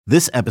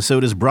This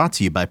episode is brought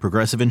to you by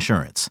Progressive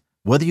Insurance.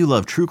 Whether you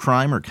love true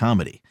crime or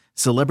comedy,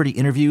 celebrity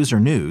interviews or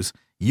news,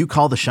 you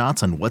call the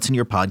shots on what's in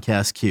your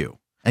podcast queue.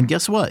 And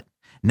guess what?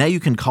 Now you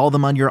can call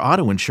them on your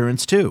auto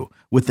insurance too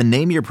with the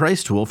Name Your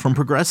Price tool from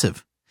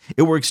Progressive.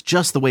 It works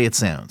just the way it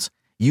sounds.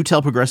 You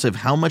tell Progressive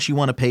how much you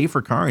want to pay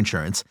for car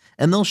insurance,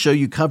 and they'll show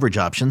you coverage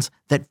options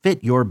that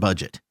fit your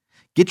budget.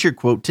 Get your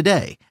quote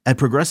today at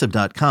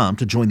Progressive.com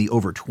to join the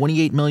over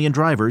 28 million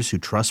drivers who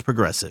trust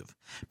Progressive.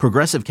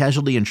 Progressive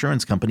Casualty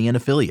Insurance Company and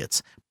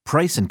Affiliates.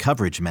 Price and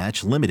coverage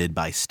match limited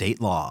by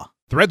state law.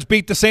 The Reds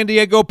beat the San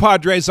Diego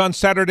Padres on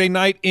Saturday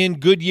night in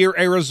Goodyear,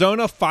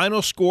 Arizona.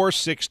 Final score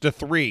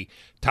 6-3.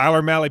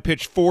 Tyler Mahle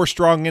pitched 4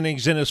 strong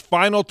innings in his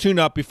final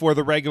tune-up before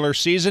the regular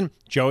season.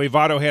 Joey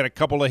Votto had a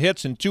couple of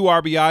hits and 2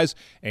 RBIs,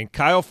 and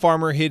Kyle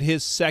Farmer hit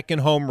his second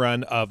home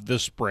run of the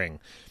spring.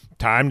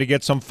 Time to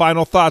get some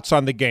final thoughts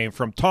on the game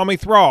from Tommy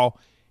Thrall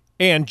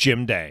and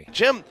Jim Day.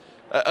 Jim,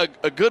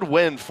 a good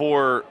win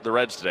for the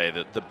Reds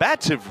today. The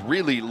bats have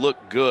really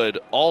looked good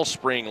all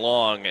spring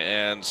long,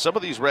 and some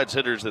of these Reds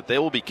hitters that they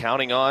will be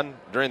counting on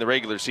during the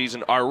regular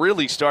season are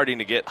really starting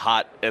to get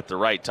hot at the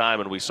right time,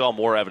 and we saw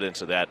more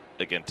evidence of that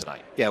again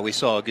tonight. Yeah, we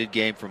saw a good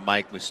game from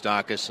Mike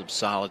Moustakas, some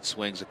solid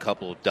swings, a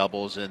couple of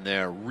doubles in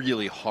there,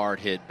 really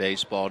hard-hit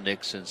baseball.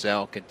 Nick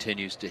Senzel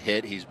continues to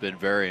hit. He's been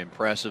very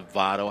impressive.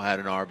 Votto had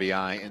an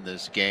RBI in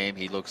this game.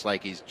 He looks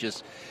like he's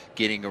just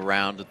getting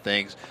around to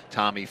things.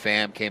 Tommy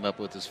Pham came up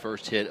with his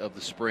first hit of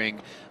the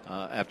spring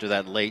after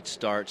that late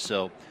start.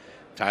 So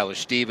Tyler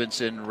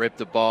Stevenson ripped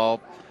the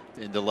ball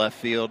into left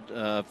field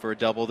for a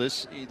double.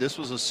 This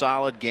was a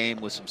solid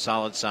game with some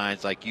solid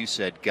signs, like you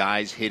said,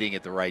 guys hitting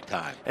at the right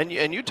time. And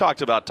you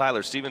talked about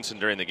Tyler Stevenson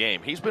during the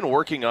game. He's been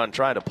working on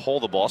trying to pull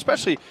the ball,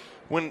 especially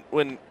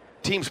when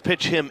teams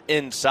pitch him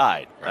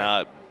inside,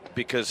 right.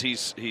 Because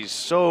he's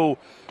so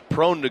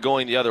prone to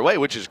going the other way,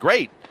 which is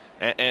great.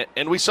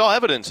 And we saw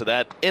evidence of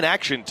that in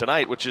action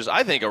tonight, which is,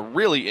 I think, a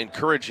really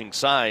encouraging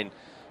sign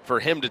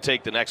for him to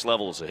take the next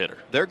level as a hitter.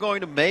 They're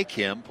going to make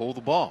him pull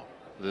the ball.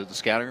 The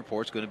scouting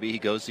report's going to be he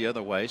goes the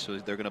other way, so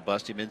they're going to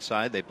bust him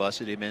inside. They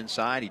busted him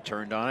inside. He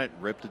turned on it,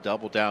 ripped a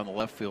double down the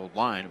left field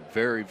line.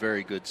 Very,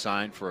 very good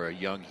sign for a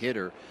young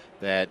hitter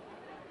that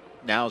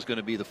now is going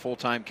to be the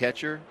full-time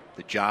catcher.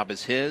 The job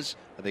is his.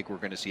 I think we're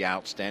going to see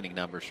outstanding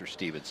numbers for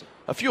Stevenson.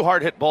 A few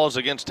hard-hit balls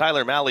against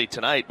Tyler Mahle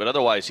tonight, but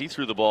otherwise he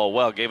threw the ball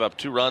well, gave up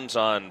 2 runs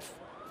on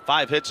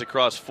 5 hits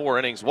across 4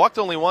 innings, walked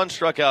only 1,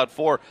 struck out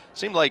 4.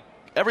 Seemed like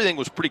everything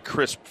was pretty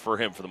crisp for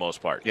him for the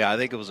most part. Yeah, I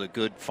think it was a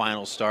good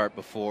final start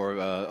before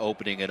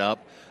opening it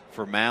up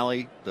for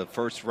Mahle. The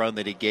first run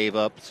that he gave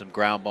up, some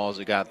ground balls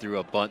that got through,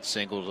 a bunt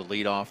single to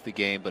lead off the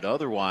game, but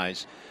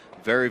otherwise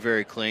very,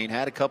 very clean.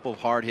 Had a couple of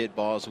hard-hit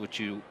balls, which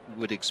you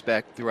would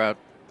expect throughout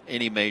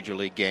any major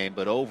league game,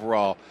 but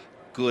overall,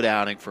 good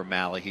outing for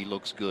Mahle. He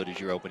looks good as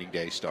your opening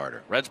day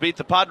starter. Reds beat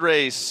the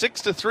Padres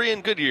 6-3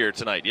 in Goodyear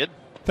tonight, Yid.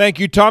 Thank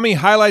you, Tommy.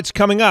 Highlights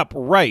coming up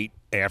right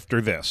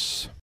after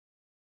this.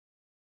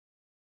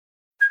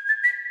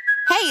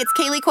 Hey, it's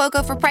Kaylee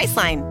Cuoco for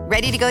Priceline.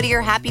 Ready to go to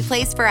your happy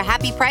place for a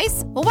happy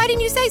price? Well, why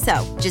didn't you say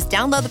so? Just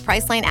download the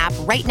Priceline app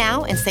right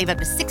now and save up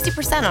to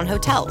 60% on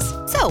hotels.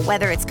 So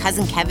whether it's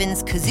Cousin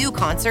Kevin's Kazoo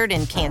Concert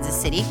in Kansas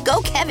City,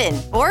 go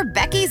Kevin, or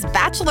Becky's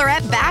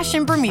Bachelorette Bash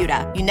in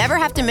Bermuda, you never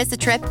have to miss a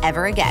trip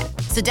ever again.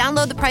 So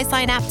download the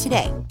Priceline app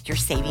today. Your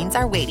savings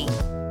are waiting.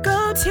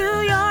 Go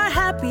to your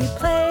happy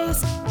place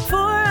for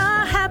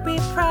a happy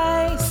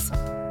price.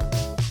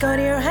 Go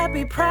to your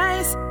happy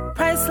price,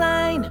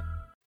 Priceline.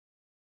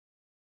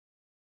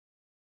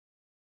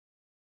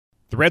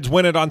 The Reds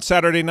win it on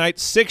Saturday night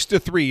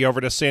 6-3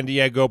 over the San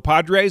Diego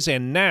Padres,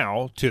 and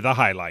now to the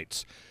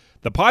highlights.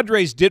 The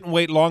Padres didn't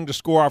wait long to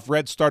score off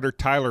Red starter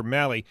Tyler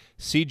Mahle.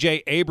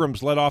 C.J.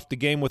 Abrams led off the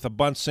game with a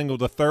bunt single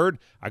to third.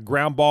 A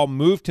ground ball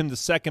moved him to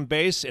second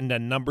base, and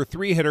then number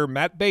 3 hitter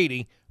Matt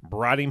Beatty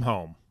brought him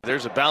home.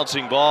 There's a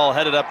bouncing ball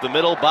headed up the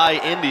middle by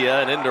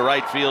India and into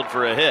right field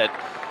for a hit.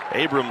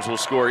 Abrams will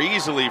score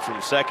easily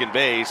from second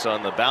base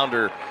on the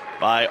bounder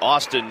by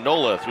Austin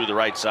Nola through the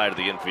right side of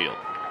the infield.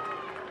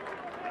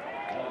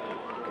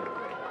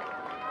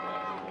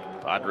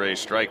 Padres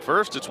strike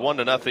first. It's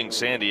 1-0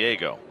 San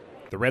Diego.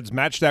 The Reds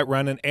matched that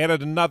run and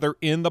added another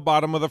in the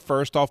bottom of the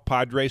first off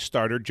Padres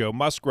starter Joe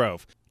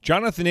Musgrove.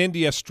 Jonathan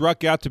India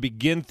struck out to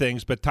begin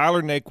things, but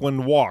Tyler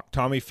Naquin walked.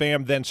 Tommy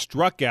Pham then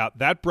struck out.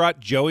 That brought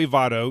Joey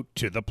Votto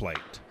to the plate.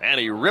 And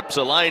he rips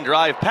a line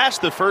drive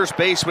past the first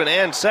baseman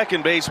and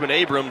second baseman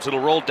Abrams. It'll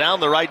roll down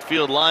the right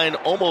field line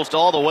almost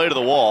all the way to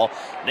the wall.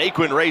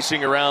 Naquin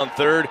racing around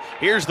third.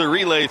 Here's the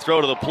relay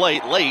throw to the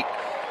plate late.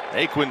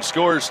 Naquin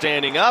scores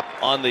standing up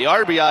on the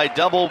RBI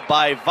double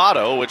by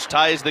Votto, which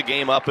ties the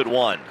game up at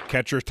 1.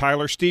 Catcher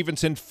Tyler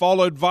Stevenson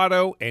followed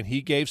Votto, and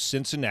he gave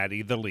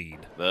Cincinnati the lead.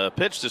 The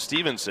pitch to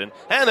Stevenson,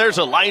 and there's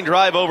a line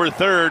drive over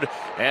third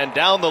and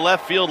down the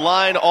left field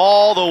line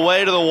all the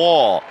way to the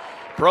wall.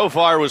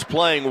 Profar was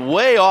playing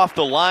way off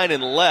the line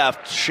and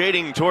left,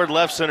 shading toward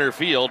left center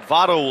field.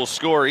 Votto will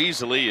score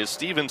easily as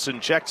Stevenson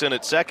checks in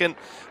at second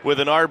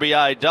with an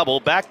RBI double,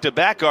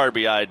 back-to-back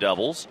RBI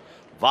doubles.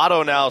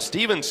 Votto now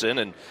Stevenson,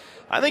 and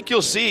I think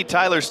you'll see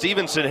Tyler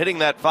Stevenson hitting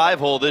that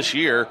 5-hole this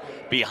year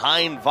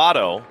behind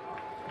Votto,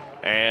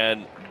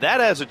 and that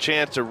has a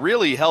chance to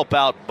really help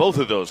out both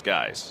of those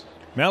guys.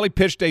 Malley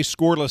pitched a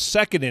scoreless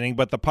second inning,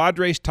 but the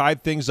Padres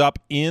tied things up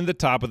in the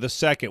top of the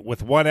second.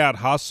 With one out,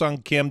 Ha-Sung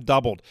Kim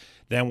doubled.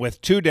 Then with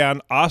two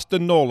down,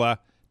 Austin Nola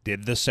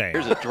did the same.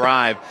 Here's a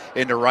drive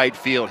into right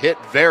field, hit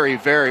very,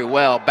 very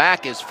well.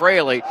 Back is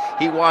Fraley.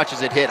 He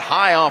watches it hit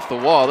high off the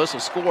wall. This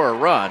will score a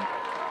run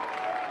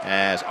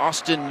as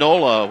Austin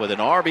Nola with an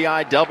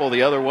RBI double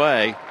the other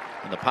way,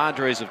 and the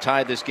Padres have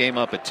tied this game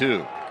up at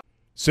 2.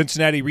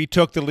 Cincinnati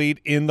retook the lead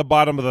in the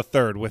bottom of the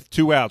third. With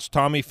two outs,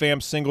 Tommy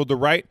Pham singled to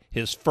right,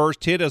 his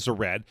first hit as a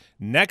Red.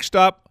 Next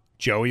up,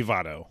 Joey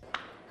Votto.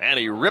 And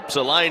he rips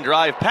a line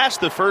drive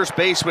past the first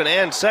baseman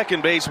and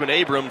second baseman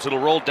Abrams. It'll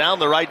roll down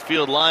the right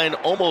field line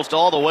almost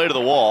all the way to the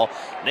wall.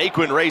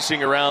 Naquin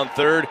racing around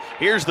third.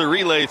 Here's the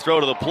relay throw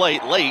to the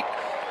plate late.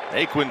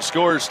 Naquin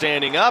scores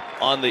standing up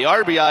on the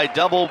RBI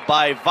double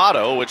by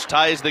Votto, which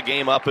ties the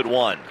game up at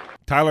 1.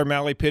 Tyler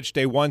Malley pitched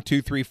a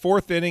 1-2-3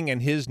 fourth inning,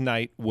 and his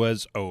night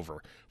was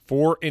over.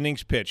 4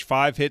 innings pitched,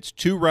 5 hits,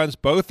 2 runs,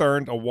 both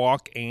earned, a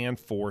walk, and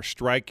 4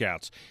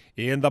 strikeouts.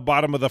 In the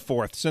bottom of the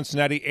fourth,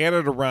 Cincinnati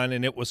added a run,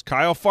 and it was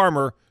Kyle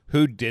Farmer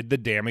who did the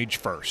damage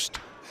first.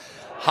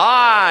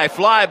 High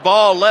fly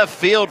ball left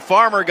field.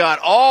 Farmer got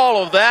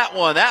all of that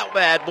one. That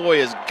bad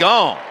boy is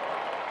gone.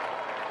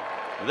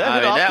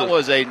 That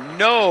was a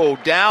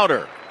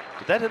no-doubter.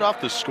 Did that hit off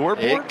the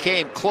scoreboard? It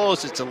came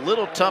close. It's a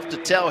little tough to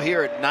tell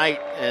here at night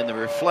and the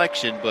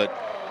reflection, but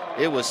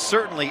it was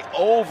certainly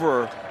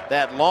over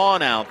that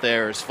lawn out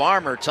there as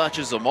Farmer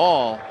touches them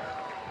all.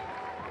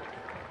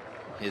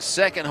 His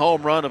second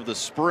home run of the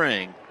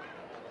spring,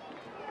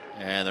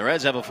 and the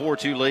Reds have a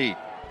 4-2 lead.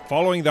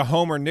 Following the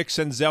homer, Nick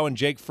Senzel and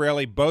Jake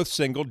Fraley both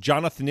singled.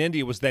 Jonathan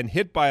India was then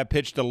hit by a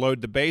pitch to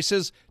load the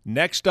bases.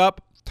 Next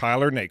up,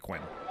 Tyler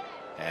Naquin.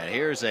 And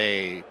here's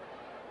a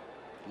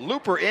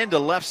looper into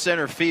left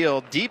center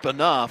field, deep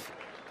enough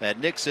that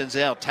Nick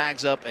Senzel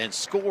tags up and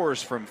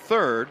scores from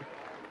third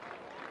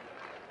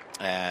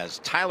as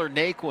Tyler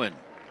Naquin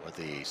with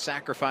the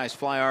sacrifice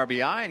fly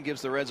RBI and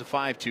gives the Reds a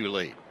 5-2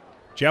 lead.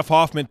 Jeff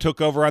Hoffman took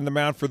over on the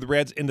mound for the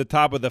Reds in the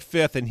top of the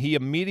fifth, and he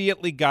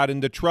immediately got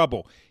into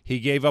trouble. He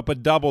gave up a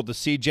double to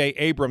C.J.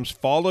 Abrams,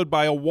 followed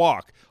by a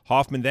walk.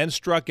 Hoffman then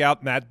struck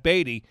out Matt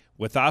Beatty.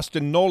 With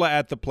Austin Nola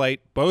at the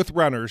plate, both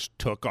runners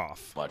took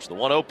off. Watch the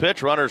 1-0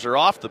 pitch. Runners are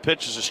off. The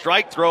pitch is a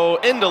strike throw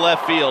into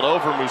left field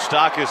over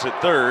Moustakas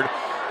at third.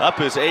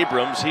 Up is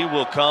Abrams. He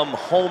will come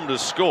home to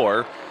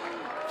score.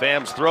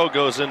 Pham's throw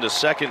goes into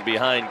second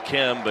behind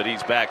Kim, but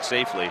he's back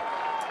safely.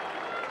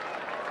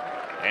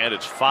 And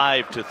it's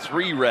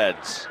 5-3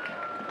 Reds.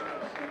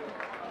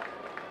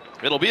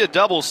 It'll be a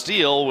double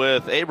steal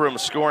with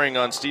Abrams scoring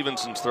on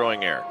Stevenson's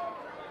throwing error.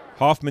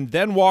 Hoffman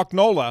then walked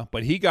Nola,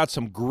 but he got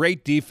some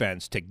great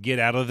defense to get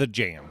out of the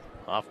jam.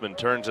 Hoffman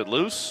turns it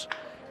loose,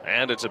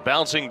 and it's a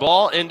bouncing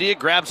ball. India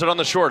grabs it on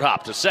the short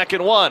hop to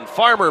second one.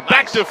 Farmer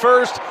back to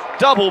first,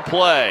 double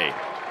play.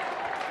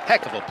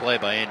 Heck of a play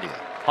by India.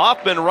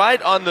 Hoffman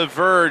right on the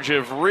verge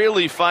of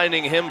really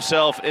finding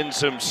himself in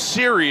some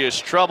serious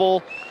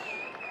trouble,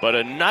 but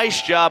a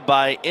nice job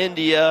by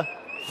India,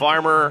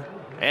 Farmer,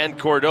 and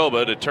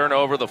Cordoba to turn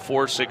over the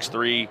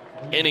 4-6-3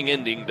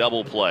 inning-ending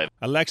double play.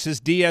 Alexis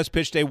Diaz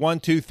pitched a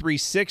 1-2-3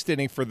 sixth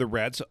inning for the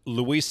Reds.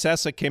 Luis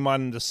Cessa came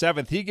on in the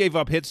seventh. He gave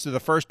up hits to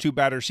the first 2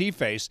 batters he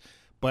faced,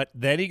 but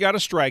then he got a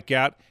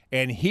strikeout,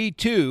 and he,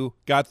 too,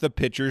 got the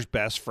pitcher's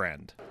best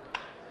friend.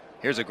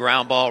 Here's a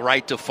ground ball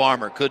right to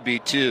Farmer. Could be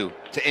 2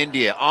 to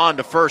India. On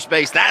to first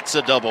base. That's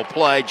a double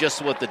play,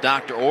 just what the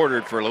doctor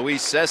ordered for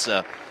Luis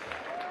Cessa.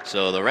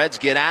 So the Reds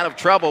get out of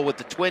trouble with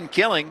the twin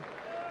killing.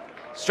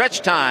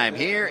 Stretch time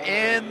here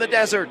in the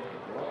desert.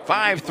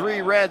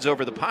 5-3 Reds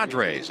over the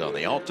Padres on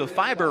the Alta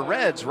Fiber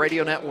Reds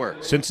radio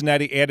network.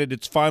 Cincinnati added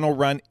its final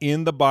run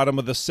in the bottom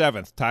of the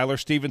seventh. Tyler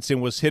Stevenson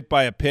was hit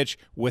by a pitch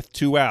with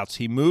 2 outs.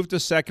 He moved to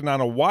second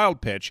on a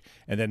wild pitch,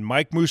 and then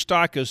Mike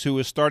Moustakas, who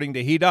was starting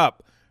to heat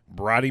up,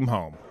 brought him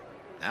home.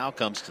 Now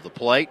comes to the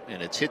plate,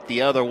 and it's hit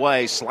the other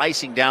way,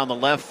 slicing down the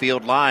left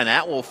field line.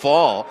 That will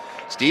fall.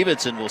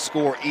 Stevenson will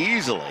score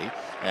easily,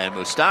 and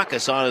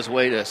Moustakas on his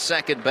way to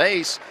second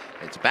base.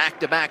 It's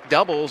back-to-back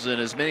doubles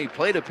and as many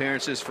plate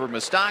appearances for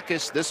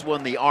Moustakas. This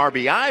one the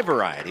RBI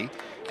variety,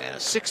 and a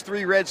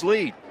 6-3 Reds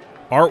lead.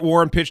 Art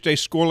Warren pitched a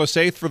scoreless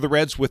eighth for the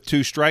Reds with 2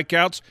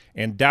 strikeouts,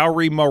 and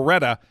Dowry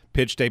Moretta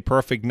pitched a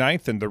perfect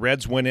ninth, and the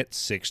Reds win it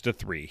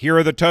 6-3. Here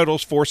are the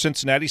totals for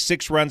Cincinnati: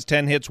 6 runs,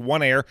 10 hits,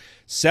 1 error,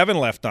 7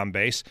 left on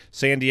base.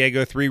 San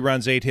Diego, 3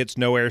 runs, 8 hits,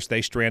 no errors.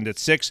 They strand at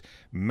 6.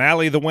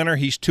 Malley, the winner,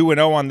 he's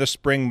 2-0 on the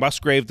spring.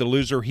 Musgrave, the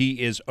loser,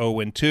 he is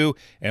 0-2,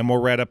 and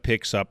Moretta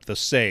picks up the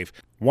save.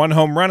 1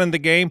 home run in the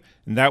game,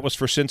 and that was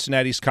for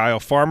Cincinnati's Kyle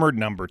Farmer,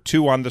 number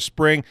 2 on the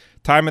spring.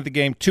 Time of the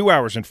game, 2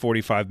 hours and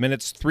 45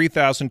 minutes,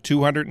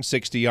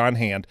 3,260 on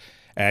hand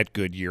at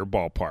Goodyear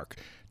Ballpark.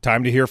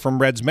 Time to hear from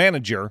Reds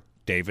manager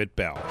David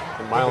Bell.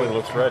 Miley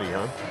looks ready,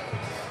 huh?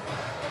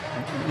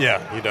 Yeah,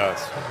 he does.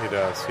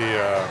 He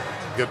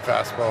good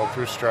fastball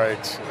through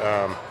strikes.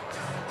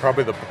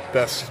 probably the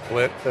best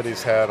split that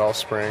he's had all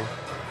spring.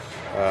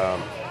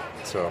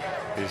 So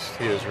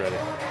he is ready.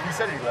 He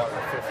said he wanted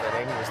the 5th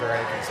inning. Was there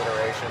any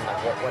consideration?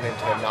 Like what went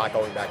into him not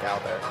going back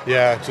out there?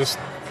 Yeah, just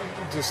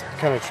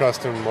kind of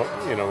trusting what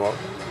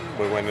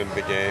we went into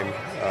the game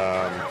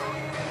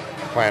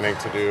planning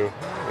to do,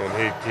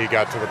 and he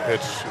got to the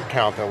pitch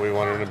count that we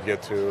wanted him to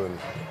get to, and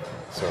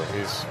so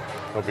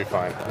he'll be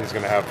fine. He's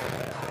gonna have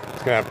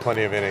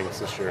plenty of innings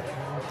this year.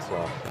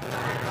 So.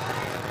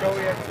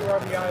 Joey had 2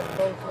 RBIs,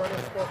 both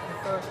runners scored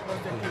from first.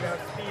 One that he got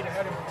speed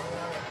ahead of him.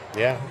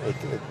 Yeah,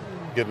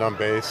 getting on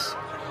base,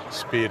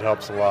 speed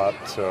helps a lot.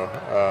 So,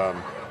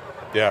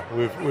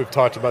 we've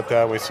talked about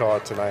that. We saw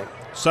it tonight.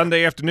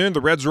 Sunday afternoon, the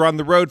Reds are on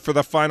the road for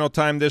the final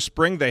time this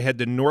spring. They head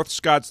to North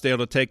Scottsdale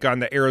to take on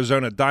the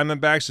Arizona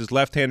Diamondbacks as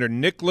left-hander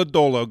Nick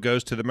Lodolo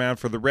goes to the mound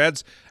for the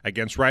Reds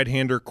against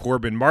right-hander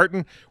Corbin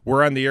Martin.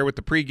 We're on the air with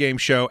the pregame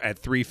show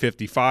at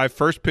 3:55.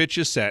 First pitch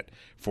is set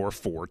for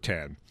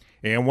 4:10.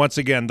 And once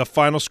again, the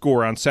final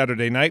score on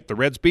Saturday night, the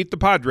Reds beat the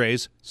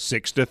Padres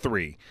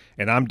 6-3.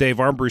 And I'm Dave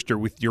Armbruster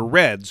with your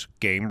Reds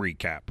game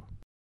recap.